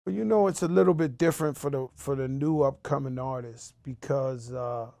But you know, it's a little bit different for the new upcoming artists because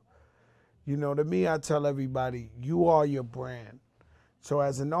you know, to me, I tell everybody, you are your brand. So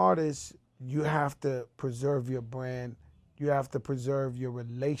as an artist, you have to preserve your brand. You have to preserve your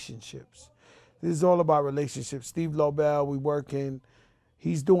relationships. This is all about relationships. Steve Lobel, we working.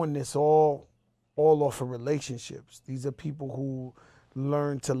 He's doing this all off of relationships. These are people who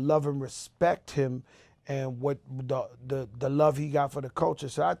learn to love and respect him and what the love he got for the culture.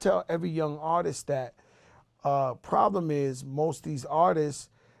 So I tell every young artist that problem is most of these artists,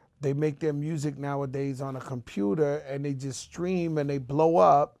 they make their music nowadays on a computer and they just stream and they blow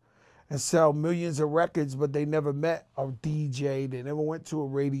up and sell millions of records, but they never met a DJ, they never went to a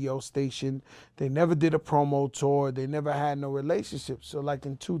radio station, they never did a promo tour, they never had no relationship. So like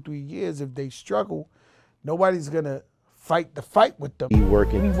in 2-3 years, if they struggle, nobody's gonna fight the fight with them. We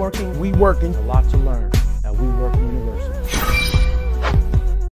working. We working. A lot to learn. Now we working.